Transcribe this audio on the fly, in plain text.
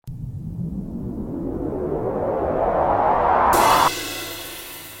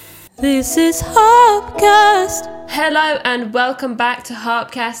This is Harpcast. Hello and welcome back to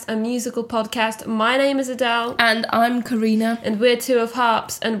Harpcast, a musical podcast. My name is Adele. And I'm Karina. And we're two of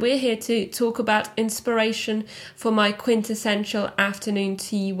Harps, and we're here to talk about inspiration for my quintessential afternoon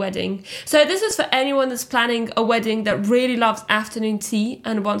tea wedding. So this is for anyone that's planning a wedding that really loves afternoon tea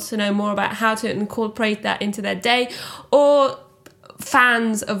and wants to know more about how to incorporate that into their day, or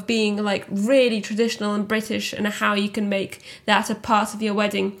fans of being like really traditional and British and how you can make that a part of your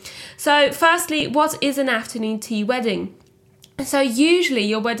wedding. So firstly, what is an afternoon tea wedding? So usually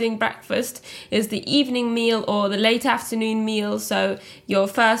your wedding breakfast is the evening meal or the late afternoon meal. So your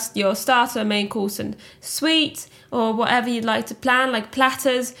starter, main course and sweet, or whatever you'd like to plan, like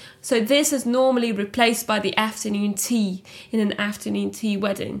platters. So this is normally replaced by the afternoon tea in an afternoon tea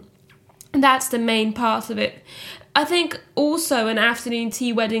wedding. And that's the main part of it. I think also an afternoon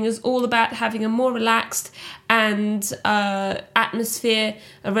tea wedding is all about having a more relaxed and atmosphere,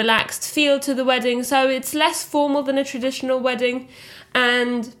 a relaxed feel to the wedding. So it's less formal than a traditional wedding.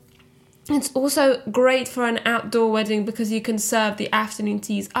 And it's also great for an outdoor wedding because you can serve the afternoon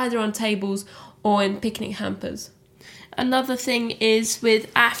teas either on tables or in picnic hampers. Another thing is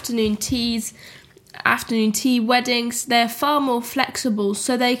with afternoon tea weddings, they're far more flexible,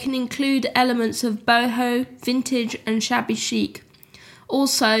 so they can include elements of boho, vintage and shabby chic.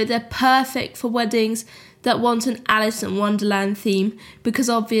 Also, they're perfect for weddings that want an Alice in Wonderland theme, because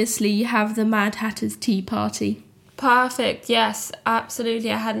obviously you have the Mad Hatter's Tea Party. Perfect, yes,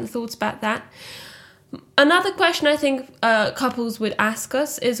 absolutely. I hadn't thought about that. Another question I think couples would ask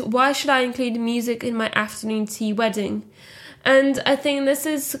us is, why should I include music in my afternoon tea wedding? And I think this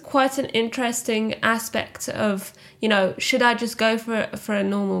is quite an interesting aspect of, should I just go for a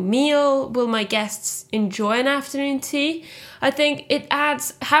normal meal? Will my guests enjoy an afternoon tea? I think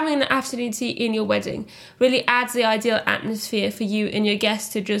having an afternoon tea in your wedding really adds the ideal atmosphere for you and your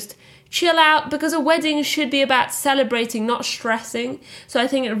guests to just chill out, because a wedding should be about celebrating, not stressing. So I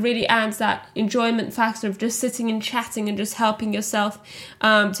think it really adds that enjoyment factor of just sitting and chatting and just helping yourself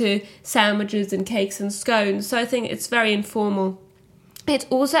to sandwiches and cakes and scones. So I think it's very informal. It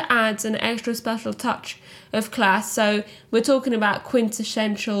also adds an extra special touch of class. So we're talking about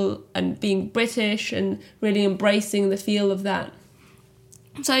quintessential and being British and really embracing the feel of that.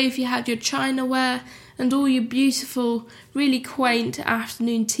 So if you had your chinaware and all your beautiful, really quaint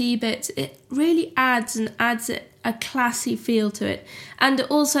afternoon tea bits, it really adds a classy feel to it. And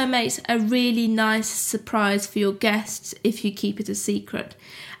it also makes a really nice surprise for your guests if you keep it a secret.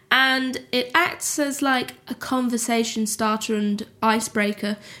 And it acts as like a conversation starter and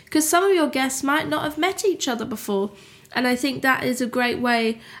icebreaker, because some of your guests might not have met each other before. And I think that is a great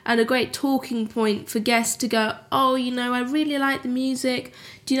way and a great talking point for guests to go, oh, I really like the music.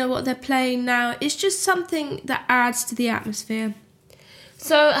 Do you know what they're playing now? It's just something that adds to the atmosphere.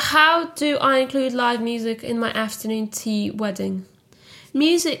 So how do I include live music in my afternoon tea wedding?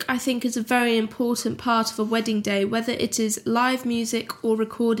 Music, I think, is a very important part of a wedding day, whether it is live music or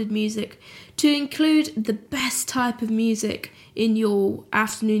recorded music. To include the best type of music in your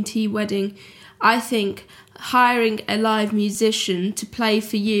afternoon tea wedding, I think hiring a live musician to play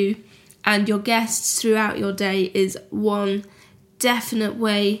for you and your guests throughout your day is one definite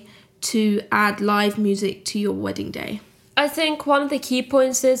way to add live music to your wedding day. I think one of the key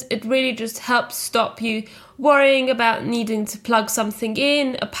points is it really just helps stop you worrying about needing to plug something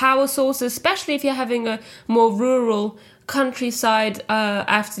in, a power source, especially if you're having a more rural countryside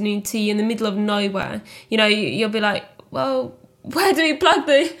afternoon tea in the middle of nowhere. You'll be like, well, where do we plug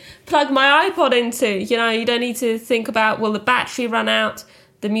my iPod into? You don't need to think about, will the battery run out?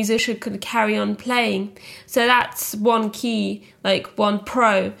 The musician could carry on playing. So that's one key, one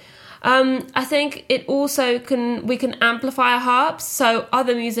pro. I think it also we can amplify our harps, so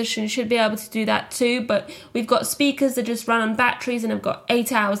other musicians should be able to do that too, but we've got speakers that just run on batteries and have got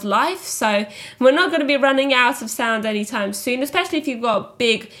 8 hours life, so we're not going to be running out of sound anytime soon, especially if you've got a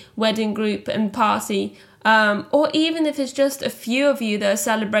big wedding group and party, or even if it's just a few of you that are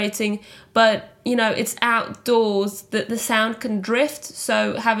celebrating, but it's outdoors, that the sound can drift,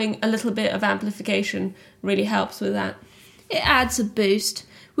 so having a little bit of amplification really helps with that. It adds a boost.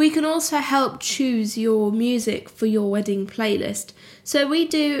 We can also help choose your music for your wedding playlist. So we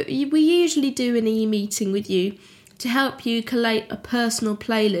usually do an e-meeting with you to help you collate a personal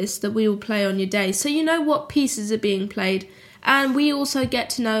playlist that we will play on your day, so you know what pieces are being played. And we also get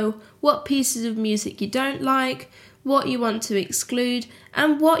to know what pieces of music you don't like, what you want to exclude,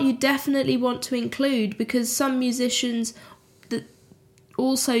 and what you definitely want to include, because some musicians that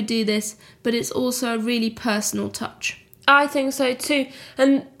also do this, but it's also a really personal touch. I think so too.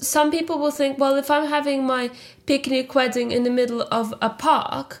 And some people will think, well, if I'm having my picnic wedding in the middle of a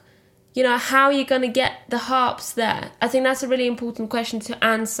park, how are you going to get the harps there? I think that's a really important question to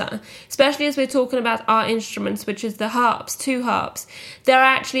answer, especially as we're talking about our instruments, which is the harps, 2 harps.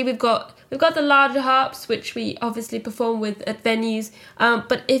 We've got the larger harps, which we obviously perform with at venues.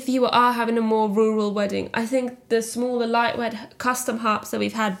 But if you are having a more rural wedding, I think the smaller, lightweight custom harps that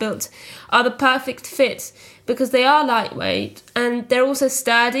we've had built are the perfect fit, because they are lightweight and they're also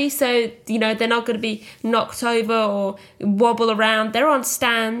sturdy. So, they're not going to be knocked over or wobble around. They're on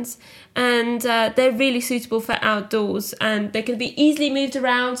stands, and they're really suitable for outdoors, and they can be easily moved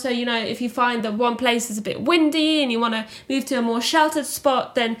around. So, if you find that one place is a bit windy and you want to move to a more sheltered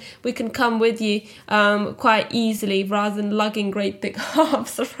spot, then we can come with you quite easily, rather than lugging great big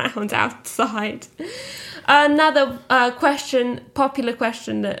harps around outside. Another popular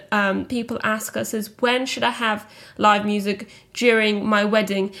question that people ask us is, when should I have live music during my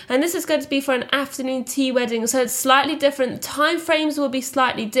wedding? And this is going to be for an afternoon tea wedding, so it's slightly different. The time frames will be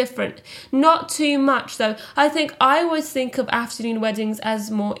slightly different. Not too much, though. I always think of afternoon weddings as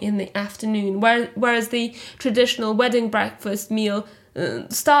more in the afternoon, whereas the traditional wedding breakfast meal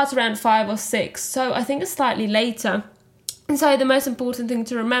starts around 5 or 6, so I think it's slightly later. And so the most important thing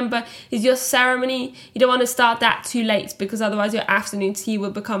to remember is your ceremony. You don't want to start that too late, because otherwise your afternoon tea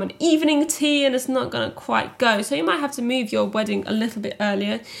will become an evening tea and it's not going to quite go. So you might have to move your wedding a little bit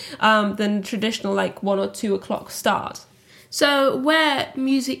earlier than traditional 1 or 2 o'clock start. So where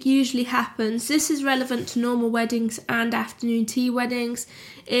music usually happens, this is relevant to normal weddings and afternoon tea weddings,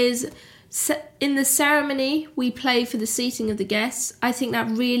 is in the ceremony we play for the seating of the guests. I think that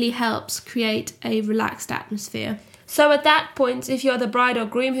really helps create a relaxed atmosphere. So at that point, if you're the bride or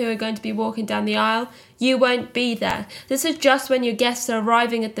groom who are going to be walking down the aisle, you won't be there. This is just when your guests are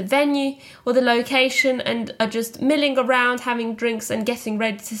arriving at the venue or the location and are just milling around, having drinks and getting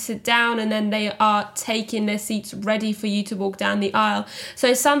ready to sit down, and then they are taking their seats ready for you to walk down the aisle.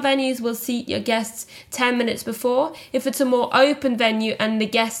 So some venues will seat your guests 10 minutes before. If it's a more open venue and the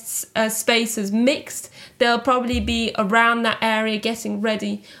guests' space is mixed, they'll probably be around that area getting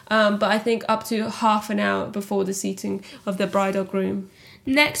ready, but I think up to half an hour before the seating of the bride or groom.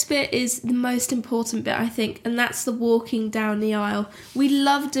 Next bit is the most important bit, I think, and that's the walking down the aisle. We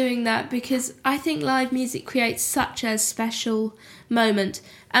love doing that because I think live music creates such a special moment,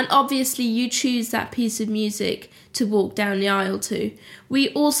 and obviously you choose that piece of music to walk down the aisle to. We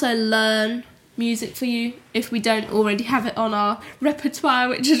also learn music for you if we don't already have it on our repertoire,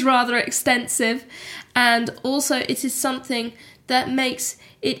 which is rather extensive, and also it is something that makes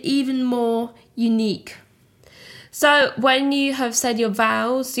it even more unique. So when you have said your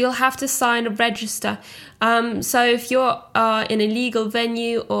vows, you'll have to sign a register. So if you're in a legal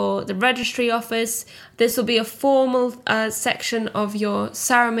venue or the registry office, this will be a formal section of your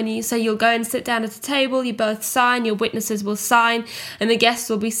ceremony. So you'll go and sit down at a table, you both sign, your witnesses will sign, and the guests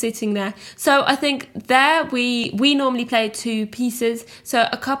will be sitting there. So I think there we normally play 2 pieces, so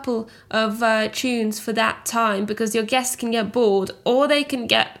a couple of tunes for that time, because your guests can get bored, or they can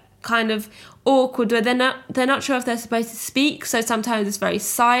get kind of awkward where they're not sure if they're supposed to speak, so sometimes it's very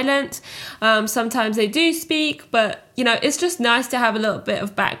silent, sometimes they do speak, but it's just nice to have a little bit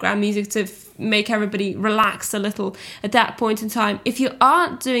of background music to make everybody relax a little at that point in time. If you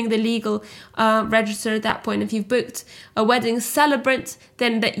aren't doing the legal register at that point, if you've booked a wedding celebrant,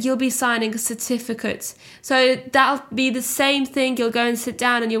 then you'll be signing a certificate. So that'll be the same thing. You'll go and sit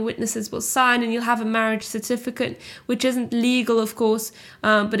down and your witnesses will sign, and you'll have a marriage certificate, which isn't legal, of course,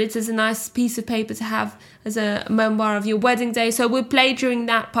 but it is a nice piece of paper to have as a memoir of your wedding day. So we'll play during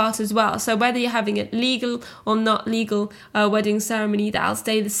that part as well. So whether you're having a legal or not legal wedding ceremony, that'll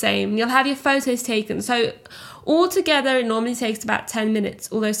stay the same. You'll have your photos taken. So altogether, it normally takes about 10 minutes,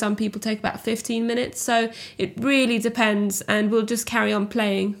 although some people take about 15 minutes. So it really depends, and we'll just carry on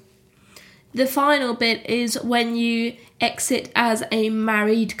playing. The final bit is when you exit as a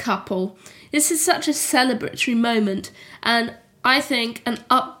married couple. This is such a celebratory moment, and I think an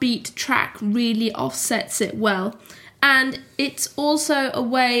upbeat track really offsets it well. And it's also a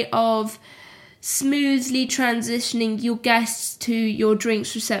way of smoothly transitioning your guests to your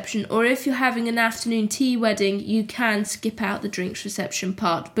drinks reception, or if you're having an afternoon tea wedding, you can skip out the drinks reception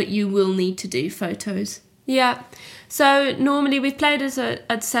part, but you will need to do photos. Yeah, so normally we've played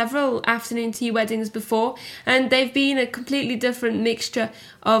at several afternoon tea weddings before, and they've been a completely different mixture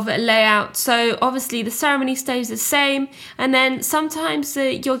of layout. So obviously the ceremony stays the same, and then sometimes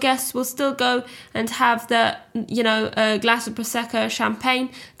your guests will still go and have a glass of Prosecco, champagne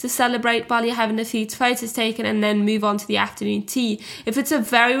to celebrate while you're having a few photos taken, and then move on to the afternoon tea. If it's a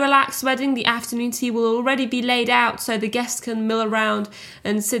very relaxed wedding, the afternoon tea will already be laid out, so the guests can mill around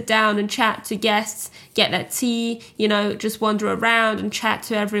and sit down and chat to guests, get get their tea, just wander around and chat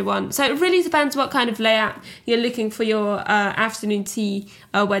to everyone. So it really depends what kind of layout you're looking for your afternoon tea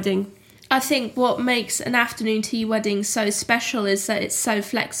wedding. I think what makes an afternoon tea wedding so special is that it's so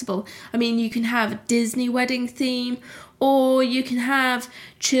flexible. I mean, you can have a Disney wedding theme, or you can have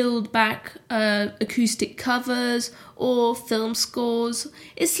chilled back acoustic covers or film scores.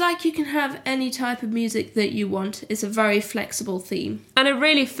 It's like you can have any type of music that you want. It's a very flexible theme. And it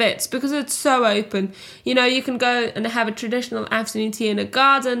really fits because it's so open. You can go and have a traditional afternoon tea in a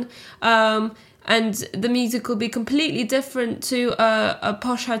garden, and the music will be completely different to a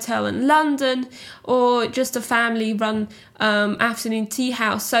posh hotel in London or just a family-run afternoon tea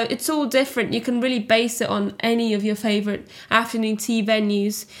house. So it's all different. You can really base it on any of your favourite afternoon tea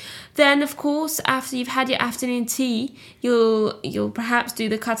venues. Then, of course, after you've had your afternoon tea, you'll perhaps do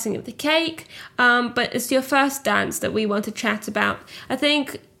the cutting of the cake. But it's your first dance that we want to chat about. I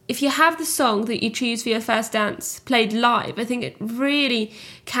think if you have the song that you choose for your first dance played live, I think it really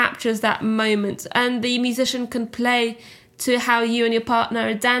captures that moment, and the musician can play to how you and your partner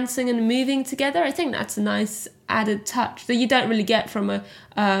are dancing and moving together. I think that's a nice added touch that you don't really get from an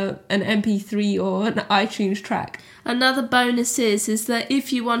MP3 or an iTunes track. Another bonus is that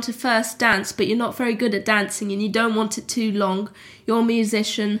if you want a first dance but you're not very good at dancing and you don't want it too long, your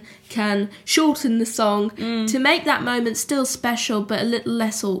musician can shorten the song to make that moment still special but a little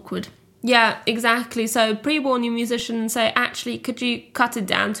less awkward. Yeah, exactly. So pre-warn your musician and say, actually, could you cut it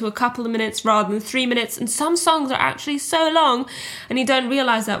down to a couple of minutes rather than 3 minutes? And some songs are actually so long and you don't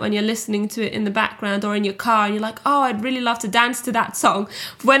realise that when you're listening to it in the background or in your car and you're like, oh, I'd really love to dance to that song.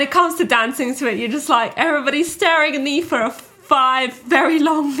 When it comes to dancing to it, you're just like, everybody's staring at me for 5 very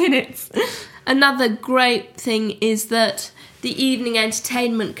long minutes. Another great thing is that the evening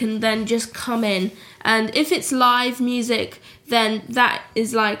entertainment can then just come in, and if it's live music, then that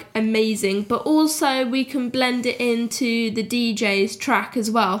is like amazing. But also we can blend it into the DJ's track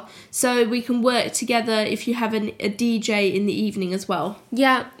as well. So we can work together if you have a DJ in the evening as well.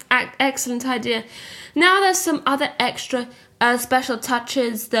 Yeah, excellent idea. Now there's some other extra special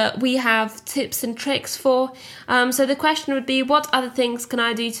touches that we have tips and tricks for. So the question would be, what other things can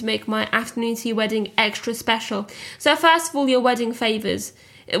I do to make my afternoon tea wedding extra special? So first of all, your wedding favours.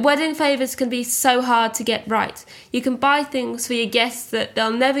 Wedding favours can be so hard to get right. You can buy things for your guests that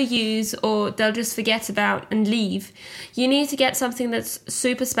they'll never use or they'll just forget about and leave. You need to get something that's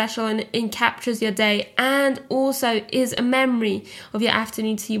super special and captures your day and also is a memory of your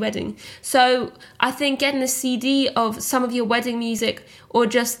afternoon tea wedding. So I think getting a CD of some of your wedding music or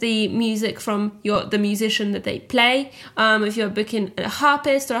just the music from the musician that they play. If you're booking a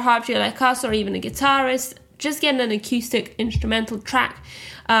harpist or a harp trio like us or even a guitarist, just getting an acoustic instrumental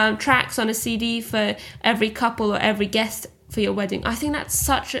tracks on a CD for every couple or every guest for your wedding. I think that's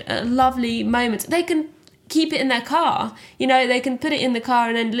such a lovely moment. They can keep it in their car. They can put it in the car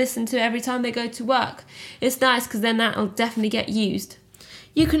and then listen to it every time they go to work. It's nice because then that'll definitely get used.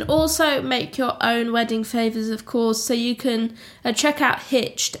 You can also make your own wedding favours, of course, so you can check out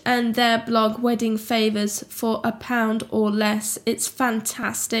Hitched and their blog Wedding Favours for £1 or less. It's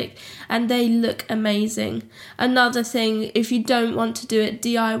fantastic and they look amazing. Another thing, if you don't want to do it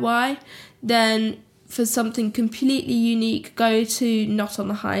DIY, then for something completely unique, go to Not on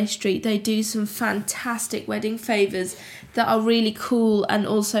the High Street. They do some fantastic wedding favours that are really cool and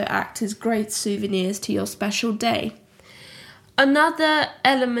also act as great souvenirs to your special day. Another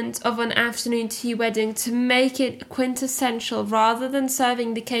element of an afternoon tea wedding to make it quintessential, rather than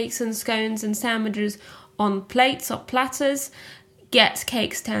serving the cakes and scones and sandwiches on plates or platters, get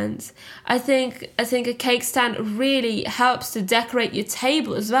cake stands. I think a cake stand really helps to decorate your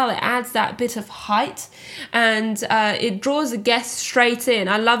table as well. It adds that bit of height and it draws the guests straight in.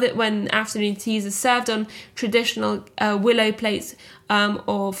 I love it when afternoon teas are served on traditional willow plates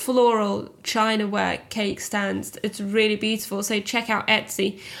or floral chinaware cake stands. It's really beautiful. So check out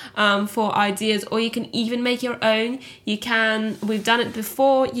Etsy for ideas, or you can even make your own. We've done it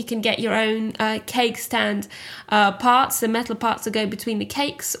before, you can get your own cake stand parts, the metal parts that go between the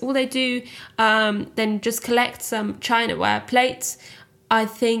cakes. All they do, then just collect some chinaware plates. I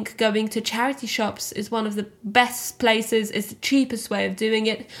think going to charity shops is one of the best places. It's the cheapest way of doing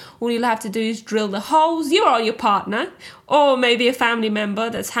it. All you'll have to do is drill the holes. You or your partner, or maybe a family member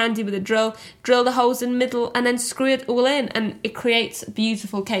that's handy with a drill. Drill the holes in the middle and then screw it all in, and it creates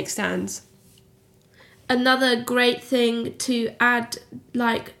beautiful cake stands. Another great thing to add,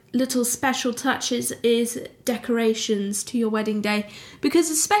 like little special touches, is decorations to your wedding day. Because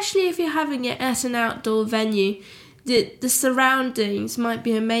especially if you're having it at an outdoor venue, the surroundings might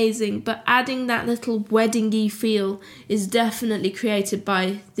be amazing, but adding that little wedding-y feel is definitely created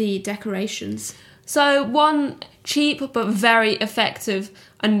by the decorations. So one cheap but very effective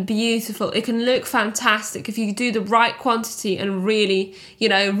and beautiful. It can look fantastic if you do the right quantity and really,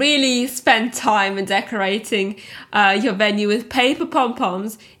 really spend time in decorating your venue with paper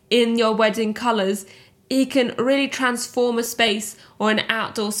pom-poms in your wedding colours. It can really transform a space or an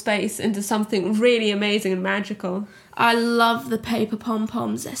outdoor space into something really amazing and magical. I love the paper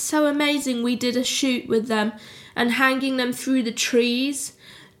pom-poms. They're so amazing. We did a shoot with them and hanging them through the trees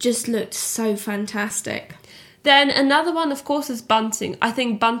just looked so fantastic. Then another one, of course, is bunting. I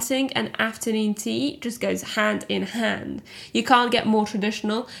think bunting and afternoon tea just goes hand in hand. You can't get more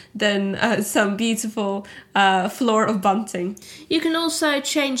traditional than some beautiful floor of bunting. You can also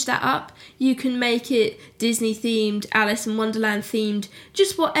change that up. You can make it Disney themed, Alice in Wonderland themed,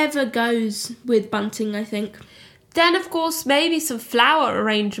 just whatever goes with bunting, I think. Then, of course, maybe some flower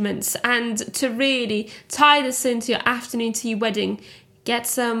arrangements, and to really tie this into your afternoon tea wedding, get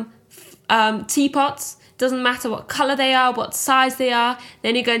some teapots. Doesn't matter what colour they are, what size they are,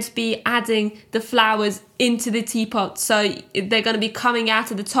 then you're going to be adding the flowers into the teapot, so they're going to be coming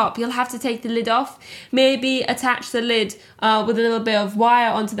out of the top. You'll have to take the lid off, maybe attach the lid with a little bit of wire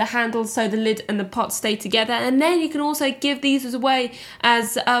onto the handle so the lid and the pot stay together, and then you can also give these away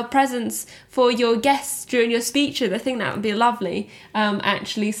as presents for your guests during your speeches. I think that would be lovely,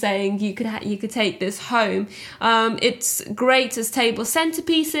 actually saying you could take this home. It's great as table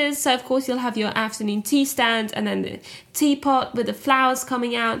centerpieces, so of course you'll have your afternoon tea stand and then the teapot with the flowers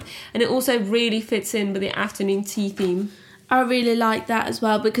coming out, and it also really fits in with the afternoon tea theme. I really like that as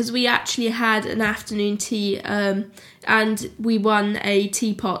well, because we actually had an afternoon tea and we won a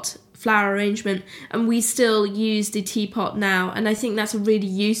teapot flower arrangement, and we still use the teapot now, and I think that's a really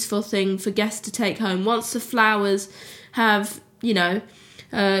useful thing for guests to take home. Once the flowers have,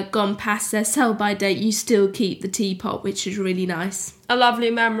 gone past their sell-by date, you still keep the teapot, which is really nice. A lovely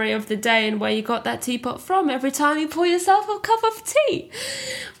memory of the day and where you got that teapot from every time you pour yourself a cup of tea.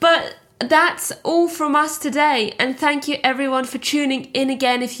 But that's all from us today, and thank you everyone for tuning in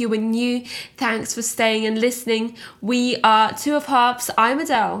again. If you were new, thanks for staying and listening. We are Two of Harps. I'm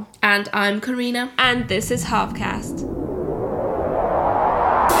Adele. And I'm Karina. And this is Harpcast.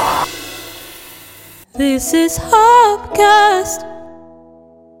 This is Harpcast.